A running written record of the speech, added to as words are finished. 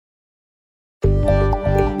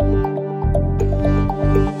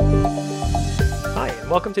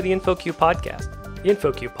welcome to the InfoQ podcast. The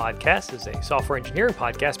InfoQ podcast is a software engineering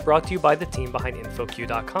podcast brought to you by the team behind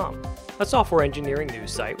InfoQ.com, a software engineering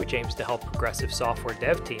news site which aims to help progressive software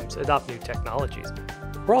dev teams adopt new technologies.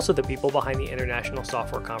 We're also the people behind the International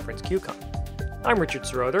Software Conference QCon. I'm Richard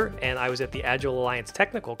Searls, and I was at the Agile Alliance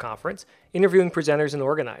Technical Conference interviewing presenters and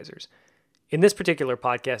organizers. In this particular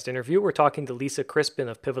podcast interview, we're talking to Lisa Crispin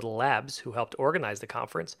of Pivotal Labs, who helped organize the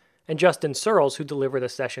conference, and Justin Searls, who delivered a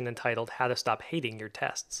session entitled How to Stop Hating Your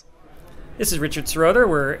Tests. This is Richard Searls.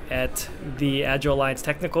 We're at the Agile Alliance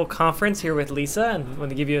Technical Conference here with Lisa, and I want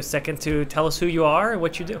to give you a second to tell us who you are and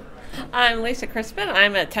what you do. I'm Lisa Crispin.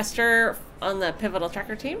 I'm a tester on the Pivotal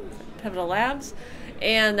Tracker team, Pivotal Labs,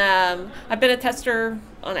 and I've been a tester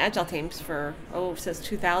on Agile teams for, since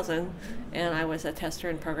 2000, and I was a tester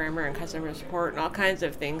and programmer and customer support and all kinds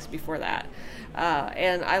of things before that.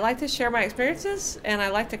 And I like to share my experiences, and I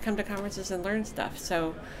like to come to conferences and learn stuff.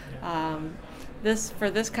 So for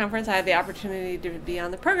this conference, I had the opportunity to be on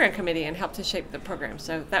the program committee and help to shape the program.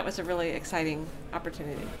 So that was a really exciting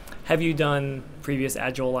opportunity. Have you done previous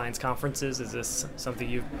Agile Alliance conferences? Is this something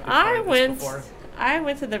you've been part of this before? I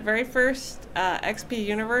went to the very first XP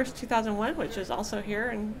Universe 2001, which was also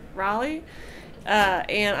here in Raleigh.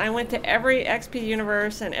 And I went to every XP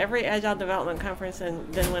Universe and every Agile Development Conference,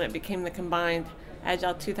 and then when it became the combined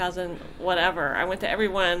Agile 2000 whatever, I went to every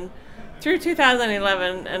one through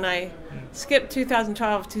 2011, and I skipped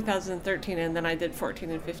 2012, 2013, and then I did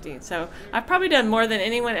 14 and 15. So I've probably done more than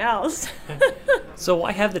anyone else. So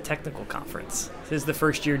why have the technical conference? This is the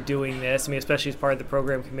first year doing this. I mean, especially as part of the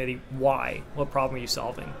program committee. Why? What problem are you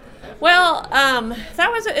solving? Well,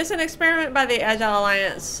 it's an experiment by the Agile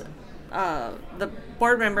Alliance. The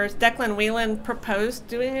board members, Declan Whelan, proposed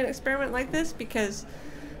doing an experiment like this because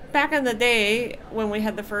back in the day when we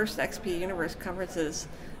had the first XP Universe conferences,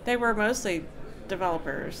 they were mostly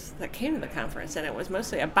developers that came to the conference, and it was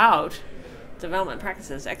mostly about development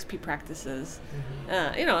practices, XP practices,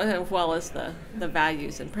 as well as the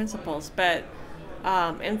values and principles. But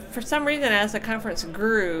and for some reason, as the conference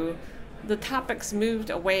grew, the topics moved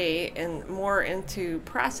away and more into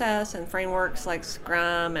process and frameworks like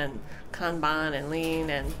Scrum and Kanban and Lean.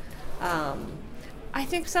 And I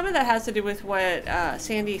think some of that has to do with what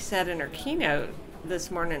Sandy said in her keynote this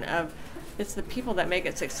morning of it's the people that make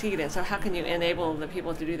it succeed, and so how can you enable the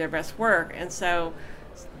people to do their best work? And so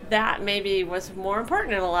that maybe was more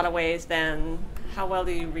important in a lot of ways than how well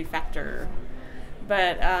do you refactor.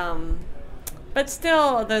 But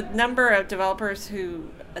still, the number of developers who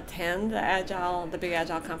attend the big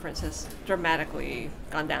Agile conference has dramatically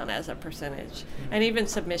gone down as a percentage, and even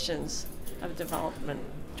submissions of development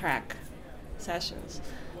track sessions.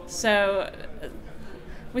 So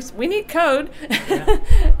we need code, yeah.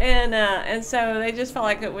 and so they just felt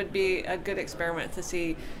like it would be a good experiment to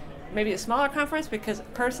see maybe a smaller conference, because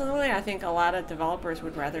personally I think a lot of developers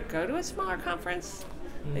would rather go to a smaller conference.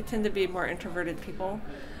 They tend to be more introverted people.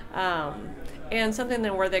 And something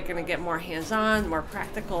where they're going to get more hands-on, more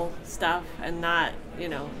practical stuff, and not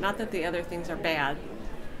that the other things are bad,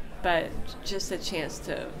 but just a chance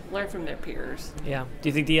to learn from their peers. Yeah. Do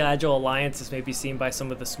you think the Agile Alliance is maybe seen by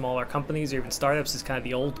some of the smaller companies or even startups as kind of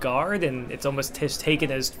the old guard, and it's almost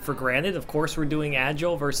taken as for granted? Of course, we're doing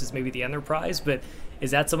Agile versus maybe the enterprise, but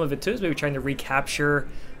is that some of it too? Is maybe trying to recapture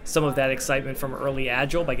some of that excitement from early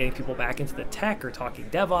Agile by getting people back into the tech or talking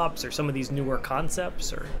DevOps or some of these newer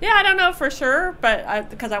concepts? Or yeah, I don't know for sure, but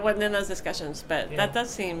because I wasn't in those discussions, but yeah. that does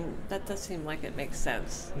seem like it makes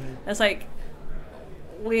sense. It's like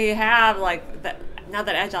we have like that now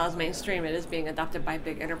that Agile is mainstream, it is being adopted by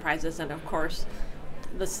big enterprises, and of course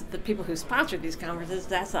the people who sponsor these conferences,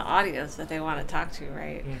 that's the audience that they want to talk to,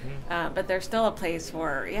 right? But there's still a place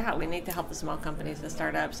where we need to help the small companies, the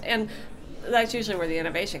startups, and that's usually where the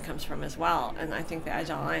innovation comes from as well. And I think the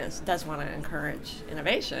Agile Alliance does want to encourage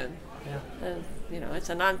innovation. Yeah. And, it's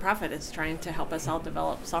a nonprofit. It's trying to help us all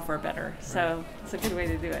develop software better. Right. So it's a good way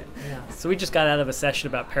to do it. Yeah. So we just got out of a session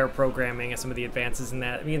about pair programming and some of the advances in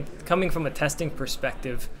that. I mean, coming from a testing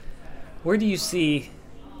perspective, where do you see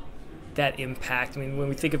that impact? I mean, when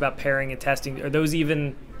we think about pairing and testing, are those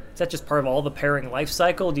even... Is that just part of all the pairing life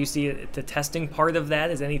cycle? Do you see the testing part of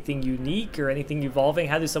that as anything unique or anything evolving?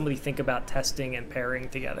 How does somebody think about testing and pairing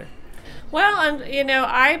together? Well,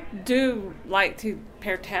 I do like to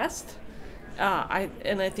pair test. I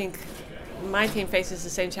think my team faces the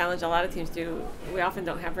same challenge a lot of teams do. We often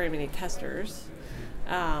don't have very many testers.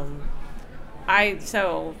 I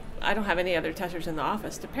don't have any other testers in the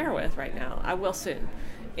office to pair with right now. I will soon.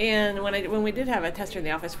 And when we did have a tester in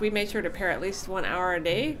the office, we made sure to pair at least 1 hour a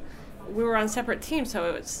day. We were on separate teams,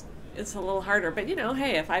 so it's a little harder. But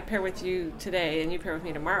hey, if I pair with you today and you pair with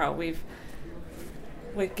me tomorrow, we've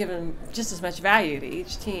we've given just as much value to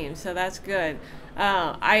each team, so that's good.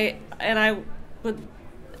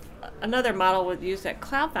 Another model would use at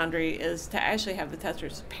Cloud Foundry is to actually have the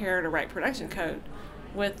testers pair to write production code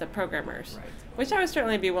with the programmers, which I would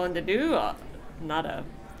certainly be willing to do. Not a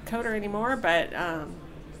coder anymore, but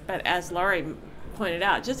as Laurie pointed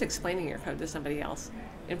out, just explaining your code to somebody else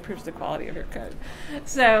improves the quality of your code.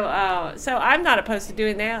 So I'm not opposed to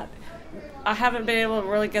doing that. I haven't been able to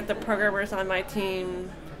really get the programmers on my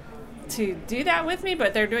team to do that with me,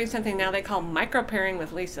 but they're doing something now they call micro pairing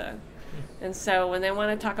with Lisa. And so when they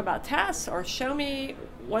want to talk about tests or show me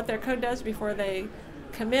what their code does before they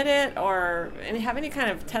commit it or have any kind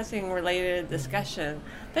of testing related discussion,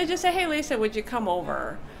 they just say, hey Lisa, would you come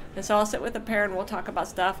over? And so I'll sit with the pair and we'll talk about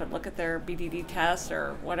stuff and look at their BDD tests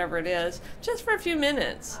or whatever it is, just for a few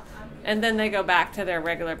minutes. And then they go back to their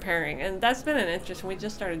regular pairing. And that's been an interesting, we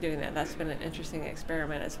just started doing that. That's been an interesting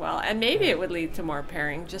experiment as well. And maybe it would lead to more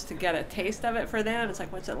pairing just to get a taste of it for them. It's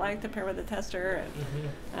like, what's it like to pair with a tester?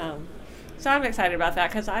 And, so I'm excited about that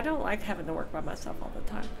because I don't like having to work by myself all the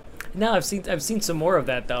time. No, I've seen some more of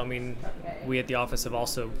that though. I mean, we at the office have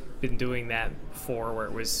also been doing that before, where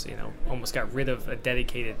it was almost got rid of a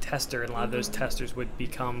dedicated tester, and a lot of those testers would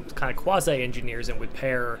become kind of quasi engineers and would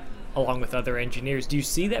pair along with other engineers. Do you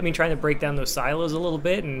see that? I mean, trying to break down those silos a little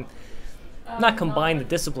bit and not combine the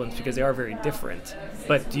disciplines because they are very different.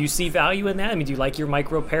 But do you see value in that? I mean, do you like your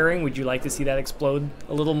micro pairing? Would you like to see that explode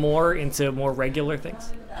a little more into more regular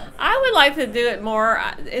things? I would like to do it more.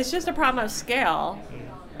 It's just a problem of scale.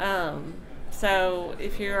 So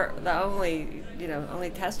if you're the only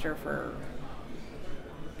tester for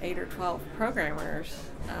 8 or 12 programmers,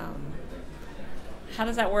 how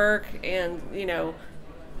does that work? And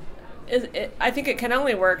I think it can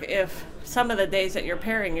only work if some of the days that you're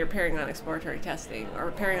pairing on exploratory testing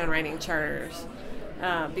or pairing on writing charters,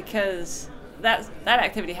 because that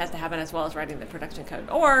activity has to happen as well as writing the production code.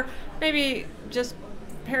 Or maybe just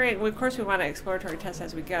pairing. Of course, we want to exploratory test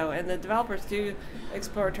as we go, and the developers do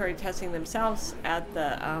exploratory testing themselves at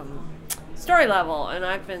the story level, and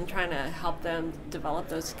I've been trying to help them develop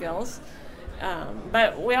those skills.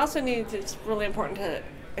 But we also it's really important to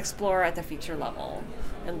explore at the feature level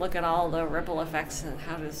and look at all the ripple effects and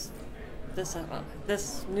how does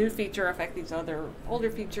this new feature affect these other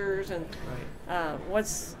older features, and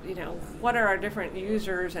what are our different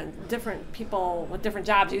users and different people with different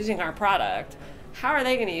jobs using our product? How are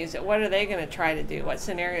they going to use it? What are they going to try to do? What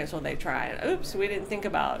scenarios will they try? And oops, we didn't think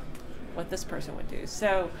about what this person would do.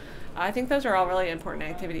 So I think those are all really important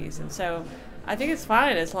activities, and so I think it's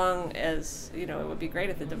fine as long as it would be great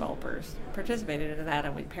if the developers participated in that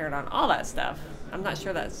and we paired on all that stuff. I'm not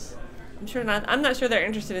sure they're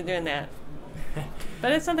interested in doing that,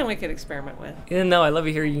 but it's something we could experiment with. No, I love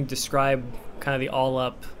to hear you describe kind of the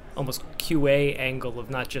all-up, almost QA angle of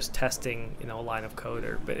not just testing, a line of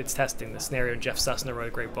code, but it's testing the scenario. Jeff Sussner wrote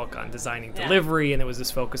a great book on designing delivery, and it was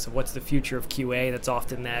this focus of what's the future of QA, and it's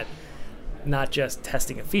often that not just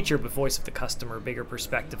testing a feature, but voice of the customer, bigger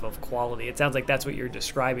perspective of quality. It sounds like that's what you're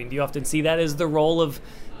describing. Do you often see that as the role of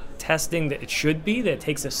testing, that it should be, that it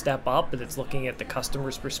takes a step up, and it's looking at the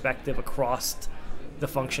customer's perspective across the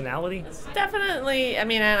functionality? It's definitely,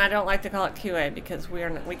 and I don't like to call it QA because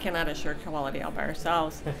we cannot assure quality all by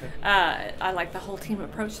ourselves. I like the whole team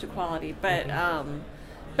approach to quality, but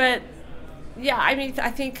yeah,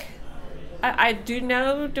 I think I do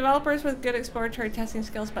know developers with good exploratory testing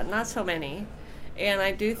skills, but not so many. And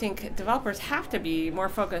I do think developers have to be more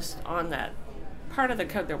focused on that part of the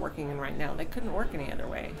code they're working in right now. They couldn't work any other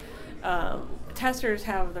way. Testers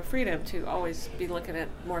have the freedom to always be looking at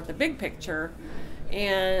more of the big picture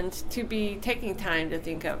and to be taking time to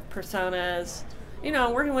think of personas,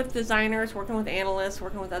 working with designers, working with analysts,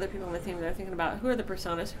 working with other people on the team. They're thinking about who are the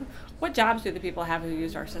personas, what jobs do the people have who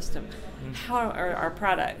use our system, how are our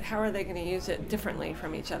product, how are they going to use it differently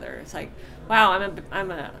from each other. It's like, wow,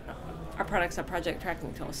 our product's a project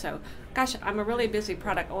tracking tool. So, gosh, I'm a really busy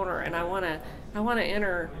product owner, and I want to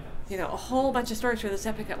enter a whole bunch of stories for this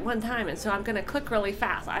epic at one time, and so I'm going to click really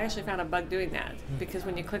fast. I actually found a bug doing that because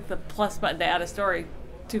when you click the plus button to add a story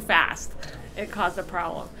too fast, it caused a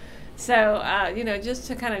problem. So, just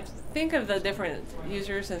to kind of think of the different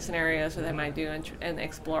users and scenarios that they might do and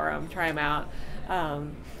explore them, try them out.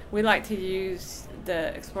 We like to use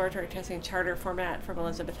the exploratory testing charter format from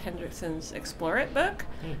Elizabeth Hendrickson's Explore It book.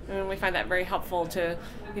 And we find that very helpful to,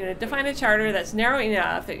 define a charter that's narrow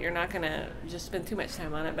enough that you're not going to just spend too much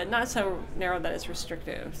time on it, but not so narrow that it's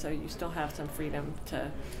restrictive. So you still have some freedom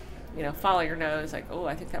to, follow your nose, like, oh,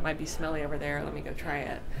 I think that might be smelly over there. Let me go try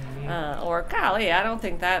it. Or, golly, I don't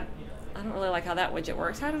really like how that widget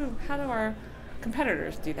works. How do our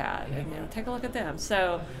competitors do that, and take a look at them.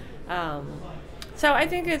 So I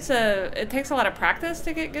think it takes a lot of practice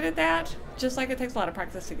to get good at that, just like it takes a lot of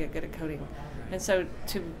practice to get good at coding. And so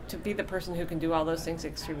to be the person who can do all those things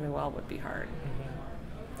extremely well would be hard.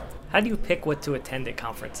 How do you pick what to attend at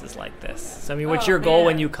conferences like this? So, I mean, what's your goal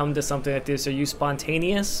when you come to something like this? Are you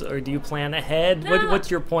spontaneous, or do you plan ahead? No. What's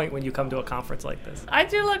your point when you come to a conference like this? I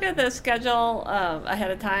do look at the schedule ahead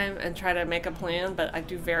of time and try to make a plan, but I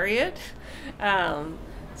do vary it.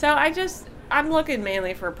 So I'm looking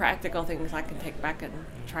mainly for practical things I can take back and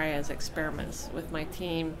try as experiments with my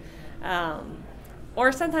team.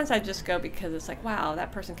 Or sometimes I just go because it's like, wow,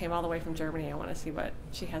 that person came all the way from Germany. I want to see what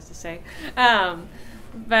she has to say.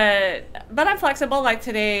 But I'm flexible. Like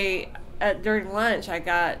today, during lunch,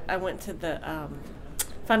 I went to the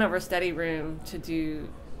Fun Over Study room to do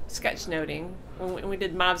sketch noting. We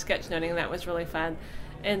did mob sketch noting, and that was really fun.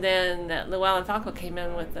 And then Llewellyn and Falco came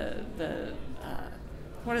in with the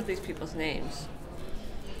what are these people's names?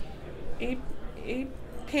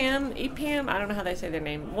 EPAM, I don't know how they say their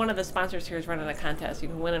name. One of the sponsors here is running a contest. You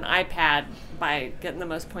can win an iPad by getting the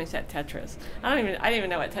most points at Tetris. I didn't even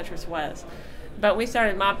know what Tetris was. But we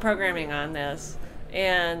started mob programming on this,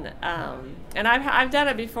 and I've done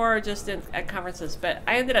it before just at conferences, but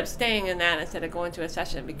I ended up staying in that instead of going to a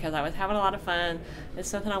session because I was having a lot of fun. It's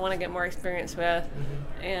something I want to get more experience with,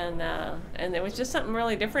 and it was just something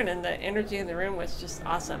really different, and the energy in the room was just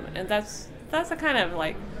awesome. And that's the kind of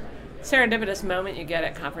like serendipitous moment you get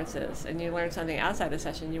at conferences, and you learn something outside the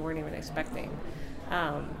session you weren't even expecting.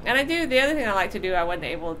 And the other thing I like to do, I wasn't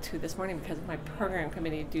able to this morning because of my program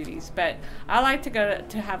committee duties, but I like to go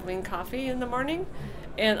to have lean coffee in the morning.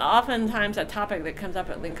 And oftentimes a topic that comes up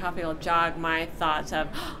at lean coffee will jog my thoughts of,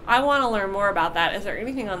 I want to learn more about that. Is there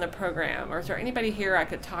anything on the program, or is there anybody here I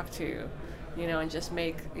could talk to, and just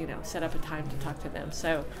set up a time to talk to them.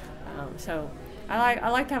 So I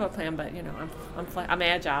like to have a plan, but I'm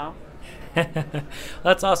agile.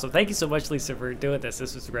 That's awesome. Thank you so much, Lisa, for doing this.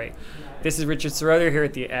 This was great. This is Richard Serother here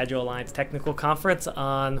at the Agile Alliance Technical Conference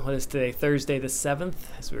on, what is today, Thursday the 7th,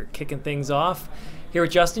 as we're kicking things off. Here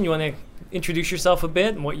with Justin, you want to introduce yourself a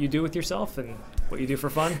bit and what you do with yourself and what you do for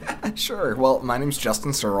fun? Sure. Well, my name's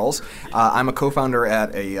Justin Searls. I'm a co-founder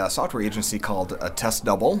at a software agency called Test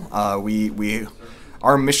Double.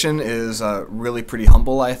 Our mission is really pretty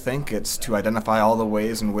humble, I think. It's to identify all the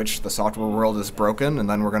ways in which the software world is broken, and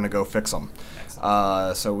then we're going to go fix them.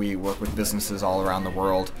 So we work with businesses all around the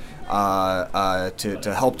world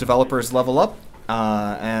to help developers level up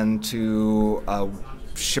and to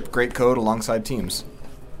ship great code alongside teams.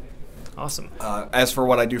 Awesome. As for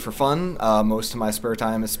what I do for fun, most of my spare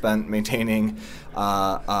time is spent maintaining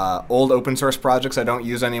old open source projects I don't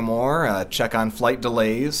use anymore, check on flight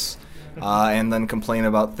delays, and then complain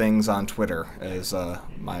about things on Twitter is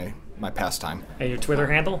my pastime. And your Twitter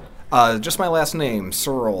handle? Just my last name,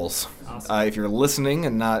 Searls. Awesome. If you're listening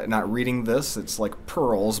and not reading this, it's like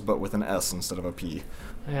Pearls, but with an S instead of a P.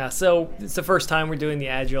 Yeah, so it's the first time we're doing the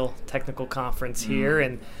Agile Technical Conference here,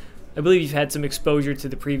 and I believe you've had some exposure to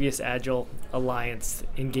the previous Agile Alliance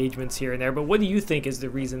engagements here and there, but what do you think is the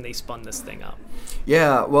reason they spun this thing up?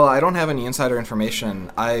 Yeah, well, I don't have any insider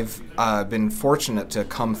information. I've been fortunate to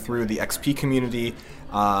come through the XP community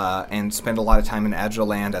and spend a lot of time in Agile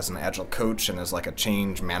land as an Agile coach and as like a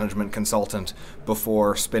change management consultant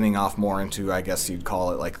before spinning off more into, I guess you'd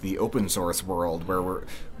call it like the open source world, where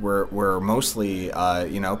we're mostly,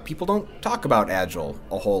 people don't talk about Agile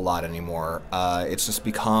a whole lot anymore. It's just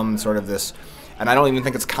become sort of this, and I don't even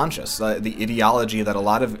think it's conscious, the ideology that a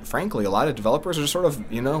lot of developers are sort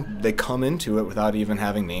of, they come into it without even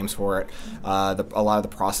having names for it. A lot of the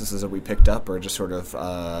processes that we picked up are just sort of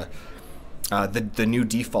the new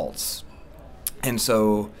defaults. And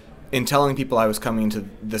so in telling people I was coming to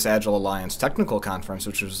this Agile Alliance technical conference,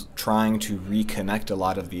 which was trying to reconnect a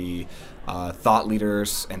lot of the thought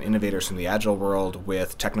leaders and innovators from the Agile world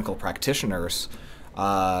with technical practitioners,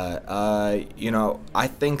 I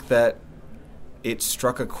think that it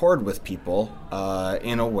struck a chord with people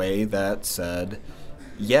in a way that said,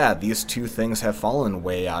 yeah, these two things have fallen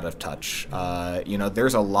way out of touch.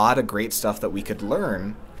 There's a lot of great stuff that we could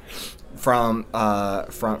learn from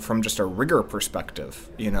just a rigor perspective.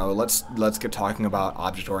 Let's get talking about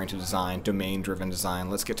object-oriented design, domain-driven design.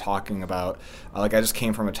 Let's get talking about, I just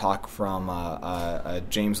came from a talk from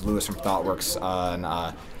James Lewis from ThoughtWorks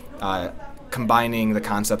on combining the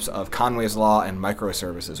concepts of Conway's Law and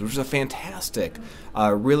microservices, which is a fantastic,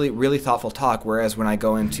 really, really thoughtful talk. Whereas when I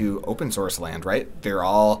go into open source land, right, they're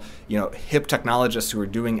all, hip technologists who are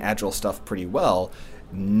doing Agile stuff pretty well.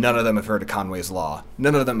 none of them have heard of Conway's Law.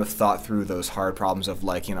 None of them have thought through those hard problems of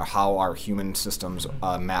how our human systems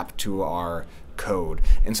map to our code.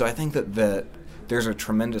 And so I think that there's a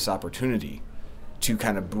tremendous opportunity to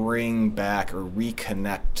kind of bring back or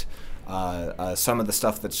reconnect some of the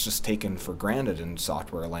stuff that's just taken for granted in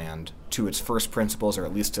software land to its first principles, or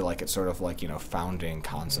at least to its sort of founding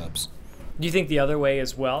concepts. Do you think the other way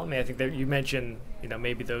as well? I mean, I think that you mentioned,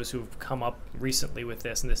 maybe those who've come up recently with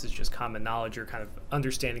this, and this is just common knowledge or kind of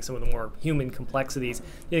understanding some of the more human complexities. Do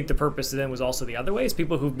you think the purpose then was also the other way? Is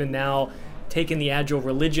people who've been now taking the Agile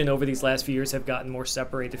religion over these last few years have gotten more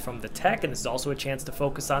separated from the tech, and this is also a chance to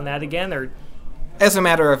focus on that again? Or as a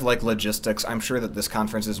matter of logistics, I'm sure that this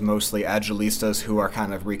conference is mostly Agilistas who are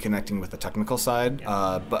kind of reconnecting with the technical side,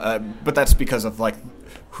 but that's because of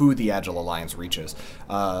who the Agile Alliance reaches.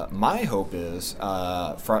 My hope is,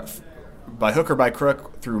 by hook or by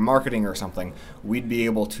crook, through marketing or something, we'd be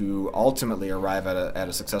able to ultimately arrive at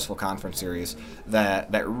a successful conference series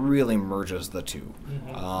that really merges the two.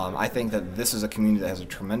 Mm-hmm. I think that this is a community that has a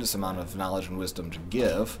tremendous amount of knowledge and wisdom to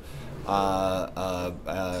give.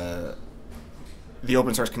 The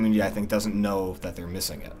open source community, I think, doesn't know that they're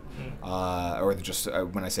missing it. Or just,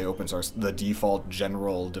 when I say open source, the default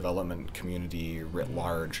general development community writ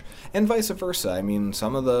large. And vice versa. I mean,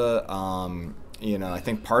 some of the, I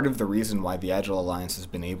think part of the reason why the Agile Alliance has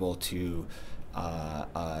been able to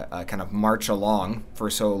kind of march along for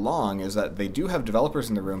so long is that they do have developers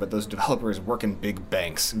in the room, but those developers work in big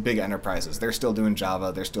banks, big enterprises. They're still doing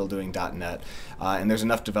Java, they're still doing .NET, and there's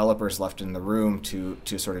enough developers left in the room to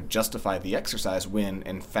sort of justify the exercise when,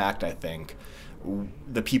 in fact, I think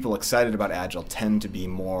the people excited about Agile tend to be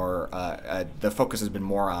more, the focus has been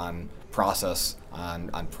more on process,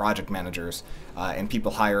 on project managers, and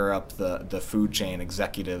people higher up the food chain,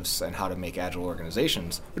 executives, and how to make Agile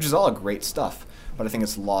organizations, which is all great stuff. But I think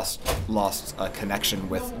it's lost a connection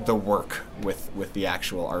with the work, with the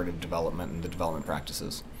actual art of development and the development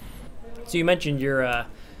practices. So you mentioned you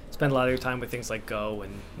spend a lot of your time with things like Go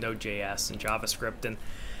and Node.js and JavaScript, and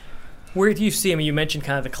where do you see, you mentioned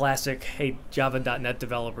kind of the classic, hey, Java.NET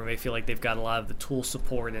developer may feel like they've got a lot of the tool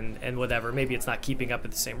support and whatever. Maybe it's not keeping up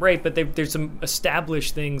at the same rate, but there's some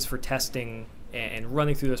established things for testing and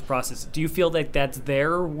running through those processes. Do you feel like that's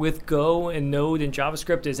there with Go and Node and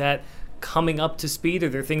JavaScript? Is that coming up to speed? Are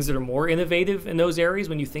there things that are more innovative in those areas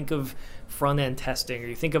when you think of front-end testing or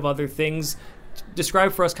you think of other things?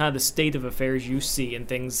 Describe for us kind of the state of affairs you see in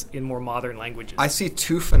things in more modern languages. I see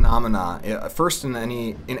two phenomena. First, in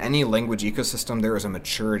any language ecosystem, there is a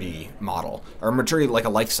maturity model, or maturity like a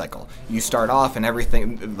life cycle. You start off and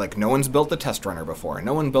everything, no one's built the test runner before.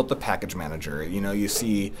 No one built the package manager. You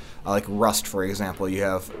see, Rust, for example, you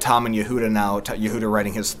have Tom and Yehuda now, Yehuda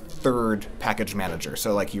writing his third package manager.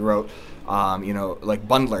 So he wrote,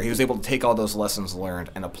 Bundler. He was able to take all those lessons learned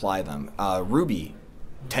and apply them. Ruby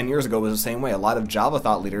 10 years ago was the same way. A lot of Java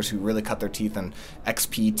thought leaders who really cut their teeth in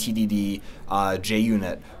XP, TDD,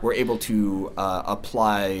 JUnit were able to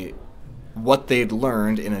apply what they'd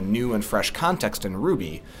learned in a new and fresh context in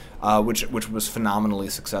Ruby, which was phenomenally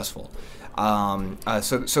successful.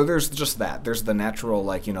 So there's just that. There's the natural,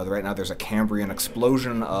 right now there's a Cambrian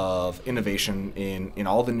explosion of innovation in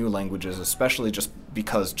all the new languages, especially just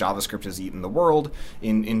because JavaScript has eaten the world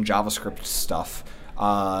in JavaScript stuff.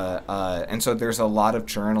 And so there's a lot of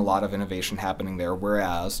churn, a lot of innovation happening there,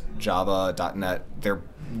 whereas Java.NET, they're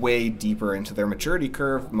way deeper into their maturity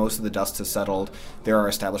curve. Most of the dust has settled. There are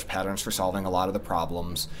established patterns for solving a lot of the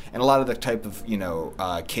problems. And a lot of the type of,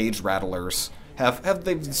 cage rattlers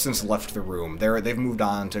they've since left the room. They've moved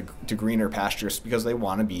on to greener pastures because they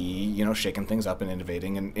want to be, shaking things up and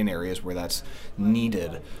innovating in areas where that's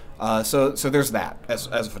needed. So there's that as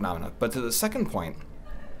a phenomenon. But to the second point,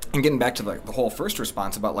 and getting back to the whole first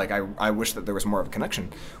response about I wish that there was more of a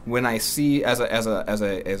connection. When I see as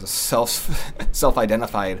a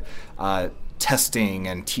self-identified testing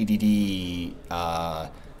and TDD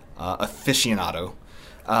aficionado,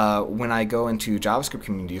 when I go into JavaScript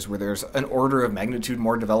communities where there's an order of magnitude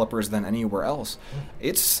more developers than anywhere else,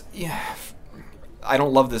 I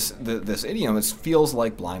don't love this idiom. It feels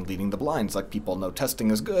like blind leading the blind. It's like people know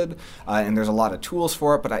testing is good, and there's a lot of tools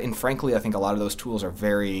for it. But frankly, I think a lot of those tools are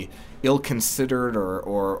very ill-considered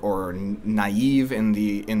or naive in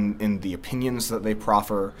the opinions that they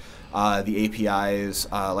proffer. The APIs,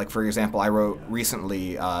 for example, I wrote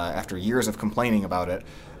recently after years of complaining about it.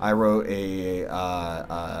 I wrote a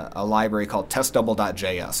library called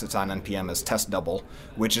testdouble.js. It's on NPM as testdouble,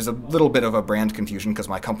 which is a little bit of a brand confusion because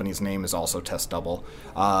my company's name is also testdouble.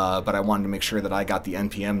 But I wanted to make sure that I got the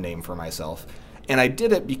NPM name for myself. And I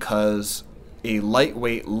did it because a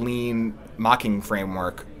lightweight, lean mocking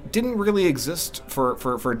framework didn't really exist for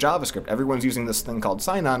JavaScript. Everyone's using this thing called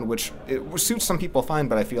sign-on, which it suits some people fine,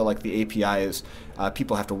 but I feel like the API is,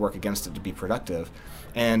 people have to work against it to be productive.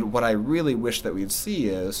 And what I really wish that we'd see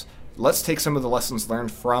is, let's take some of the lessons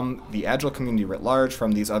learned from the Agile community writ large,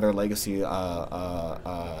 from these other legacy,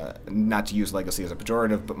 not to use legacy as a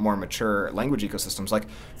pejorative, but more mature language ecosystems. Like,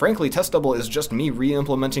 frankly, TestDouble is just me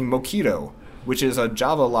re-implementing Mockito, which is a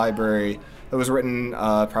Java library that was written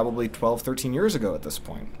probably 12, 13 years ago at this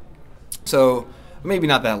point. So maybe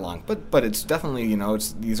not that long, but it's definitely,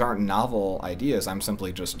 these aren't novel ideas. I'm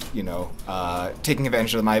simply just, taking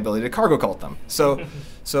advantage of my ability to cargo cult them. So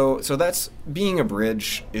that's, being a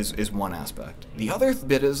bridge is one aspect. The other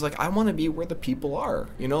bit is, I want to be where the people are.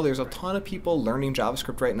 There's a ton of people learning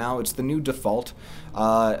JavaScript right now. It's the new default. There's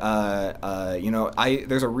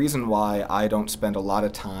a reason why I don't spend a lot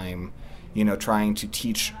of time, trying to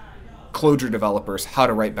teach Clojure developers how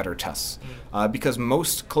to write better tests. Because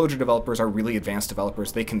most Clojure developers are really advanced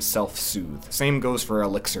developers. They can self-soothe. Same goes for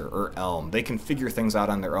Elixir or Elm. They can figure things out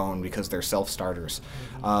on their own because they're self-starters.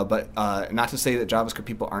 But not to say that JavaScript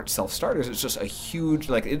people aren't self-starters. It's just a huge,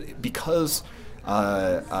 because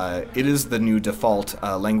it is the new default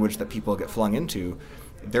language that people get flung into,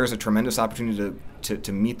 there's a tremendous opportunity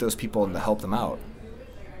to meet those people and to help them out.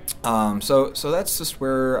 So that's just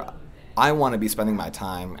where I want to be spending my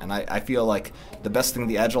time, and I feel like the best thing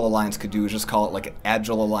the Agile Alliance could do is just call it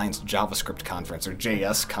Agile Alliance JavaScript Conference or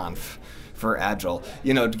JS Conf for Agile,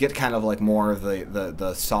 to get kind of more of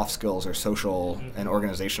the soft skills or social and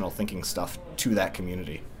organizational thinking stuff to that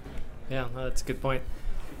community. Yeah, no, that's a good point.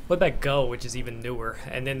 What about Go, which is even newer?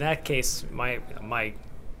 And in that case, my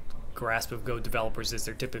grasp of Go developers is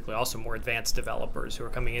they're typically also more advanced developers who are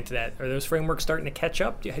coming into that. Are those frameworks starting to catch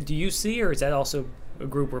up? Do you see, or is that also a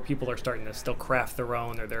group where people are starting to still craft their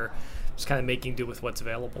own, or they're just kind of making do with what's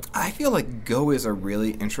available? I feel like Go is a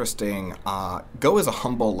really interesting, Go is a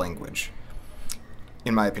humble language,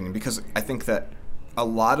 in my opinion, because I think that a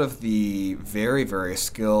lot of the very, very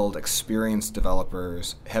skilled, experienced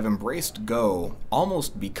developers have embraced Go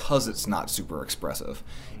almost because it's not super expressive.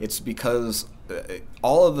 It's because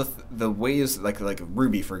all of the ways, like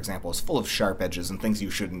Ruby, for example, is full of sharp edges and things you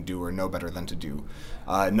shouldn't do or know better than to do.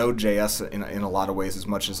 Node.js, in a lot of ways, as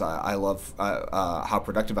much as I love how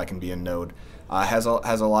productive I can be in Node, has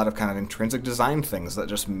a lot of kind of intrinsic design things that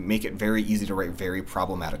just make it very easy to write very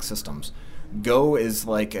problematic systems. Go is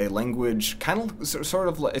like a language, kind of sort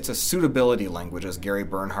of, it's a suitability language, as Gary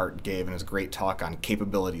Bernhardt gave in his great talk on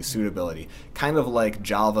capability, suitability. Kind of like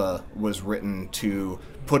Java was written to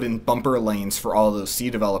put in bumper lanes for all those C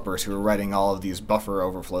developers who are writing all of these buffer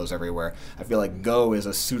overflows everywhere. I feel like Go is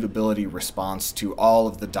a suitability response to all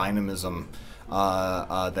of the dynamism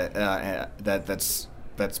that's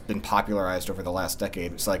been popularized over the last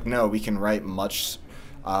decade. It's like, no, we can write much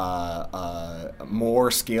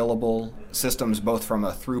more scalable systems, both from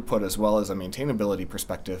a throughput as well as a maintainability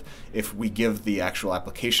perspective, if we give the actual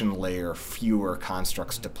application layer fewer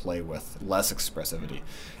constructs to play with, less expressivity.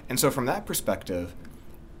 And so from that perspective,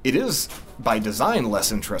 it is by design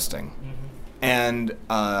less interesting. And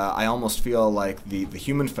I almost feel like the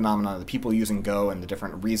human phenomenon, the people using Go and the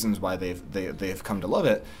different reasons why they've come to love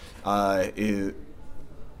it,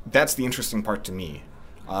 that's the interesting part to me.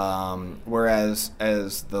 Whereas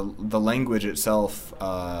as the language itself,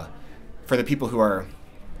 for the people who are,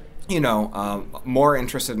 more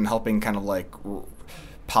interested in helping kind of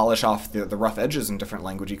polish off the rough edges in different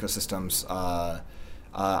language ecosystems,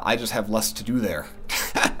 I just have less to do there.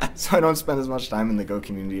 So I don't spend as much time in the Go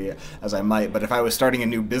community as I might. But if I was starting a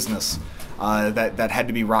new business that had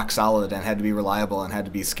to be rock solid and had to be reliable and had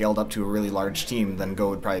to be scaled up to a really large team, then Go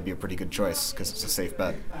would probably be a pretty good choice because it's a safe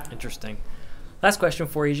bet. Interesting. Last question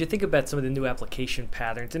for you. As you think about some of the new application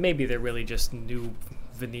patterns, and maybe they're really just new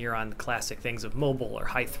veneer on classic things of mobile or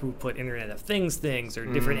high throughput Internet of Things or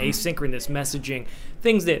different asynchronous messaging,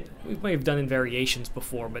 things that we might have done in variations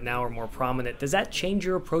before but now are more prominent. Does that change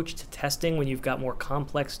your approach to testing when you've got more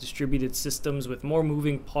complex distributed systems with more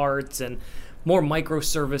moving parts and more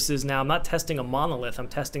microservices? Now I'm not testing a monolith, I'm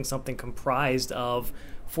testing something comprised of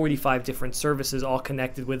 45 different services all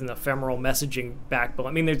connected with an ephemeral messaging backbone.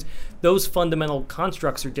 I mean, there's those fundamental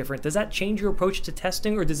constructs are different. Does that change your approach to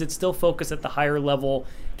testing, or does it still focus at the higher level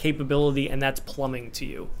capability and that's plumbing to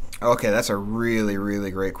you? Okay, that's a really, really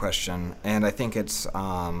great question. And I think it's,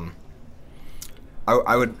 I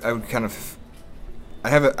would kind of, I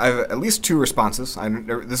have at least two responses.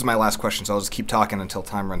 This is my last question, so I'll just keep talking until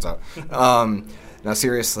time runs out. Now,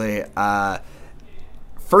 seriously,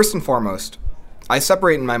 first and foremost, I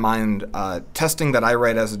separate in my mind testing that I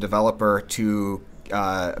write as a developer to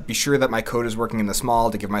be sure that my code is working in the small,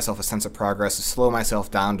 to give myself a sense of progress, to slow myself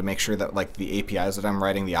down, to make sure that like the APIs that I'm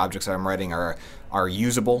writing, the objects that I'm writing are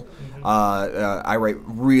usable. I write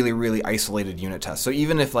really, really isolated unit tests. So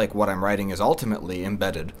even if like what I'm writing is ultimately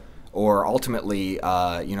embedded, or ultimately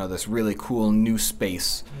this really cool new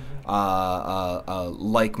space,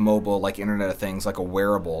 like mobile, like Internet of Things, like a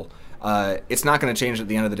wearable, it's not going to change at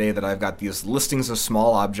the end of the day that I've got these listings of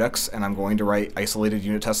small objects, and I'm going to write isolated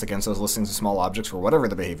unit tests against those listings of small objects for whatever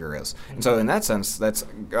the behavior is. And so in that sense,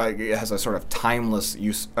 it has a sort of timeless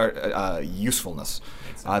usefulness.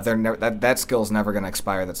 That skill's never going to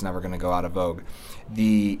expire. That's never going to go out of vogue.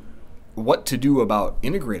 What to do about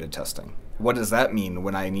integrated testing? What does that mean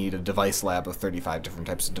when I need a device lab of 35 different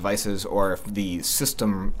types of devices, or if the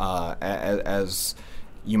system, as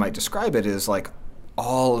you might describe it, is like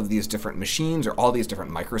all of these different machines or all these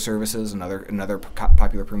different microservices, another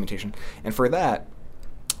popular permutation. And for that,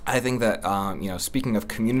 I think that, speaking of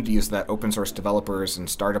communities that open source developers and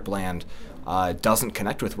startup land doesn't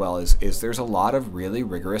connect with well, is there's a lot of really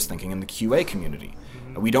rigorous thinking in the QA community.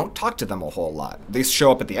 We don't talk to them a whole lot. They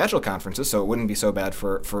show up at the Agile conferences, so it wouldn't be so bad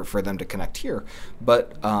for them to connect here.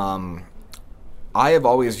 But I have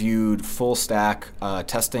always viewed full stack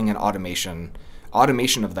testing and automation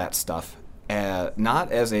of that stuff,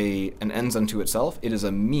 not as an ends unto itself. It is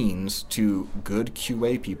a means to good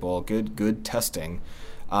QA people, good testing,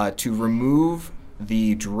 to remove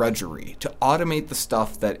the drudgery, to automate the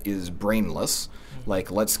stuff that is brainless.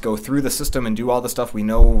 Like, let's go through the system and do all the stuff we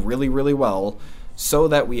know really, really well, so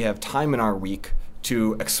that we have time in our week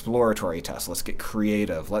to exploratory test. Let's get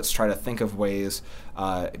creative. Let's try to think of ways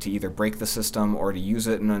to either break the system or to use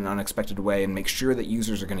it in an unexpected way and make sure that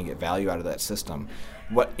users are going to get value out of that system.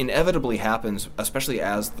 What inevitably happens, especially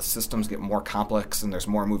as the systems get more complex and there's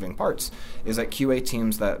more moving parts, is that QA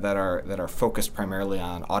teams that are focused primarily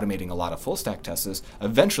on automating a lot of full stack tests,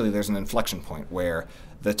 eventually there's an inflection point where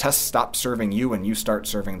the tests stop serving you and you start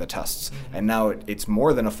serving the tests. Mm-hmm. And now it's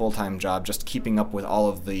more than a full-time job just keeping up with all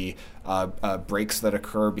of the breaks that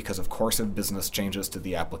occur because of course of business changes to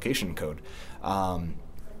the application code.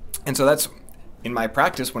 And so that's, in my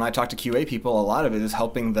practice, when I talk to QA people, a lot of it is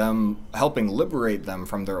helping liberate them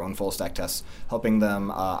from their own full stack tests, helping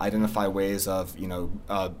them identify ways of,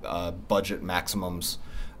 budget maximums.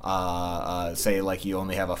 Say like you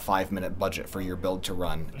only have a 5-minute budget for your build to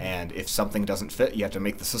run, and if something doesn't fit, you have to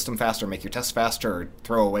make the system faster, make your tests faster, or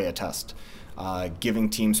throw away a test. Giving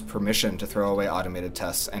teams permission to throw away automated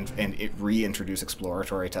tests and reintroduce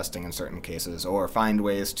exploratory testing in certain cases, or find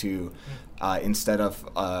ways to, instead of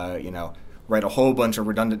write a whole bunch of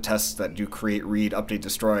redundant tests that do create, read, update,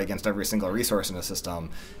 destroy against every single resource in a system,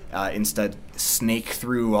 instead snake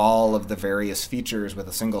through all of the various features with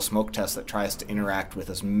a single smoke test that tries to interact with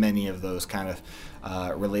as many of those kind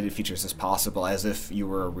of related features as possible, as if you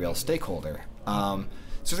were a real stakeholder.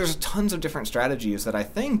 So there's tons of different strategies that I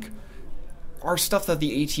think are stuff that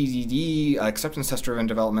the ATDD, acceptance test driven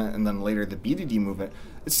development, and then later the BDD movement,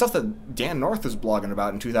 it's stuff that Dan North was blogging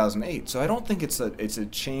about in 2008. So I don't think it's a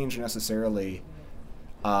change necessarily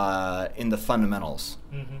in the fundamentals.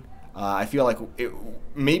 Mm-hmm. I feel like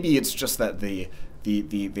maybe it's just that the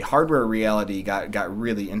hardware reality got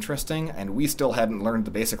really interesting, and we still hadn't learned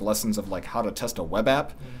the basic lessons of like how to test a web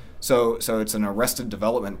app. Mm-hmm. So it's an arrested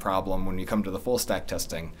development problem when you come to the full stack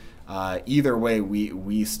testing. Either way,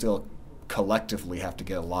 we still collectively have to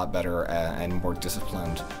get a lot better and more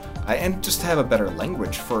disciplined, and just have a better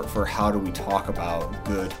language for how do we talk about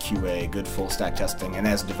good QA, good full stack testing, and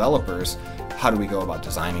as developers, how do we go about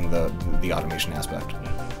designing the automation aspect.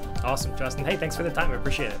 Awesome, Justin. Hey, thanks for the time. I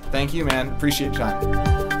appreciate it. Thank you, man. Appreciate your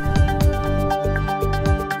time.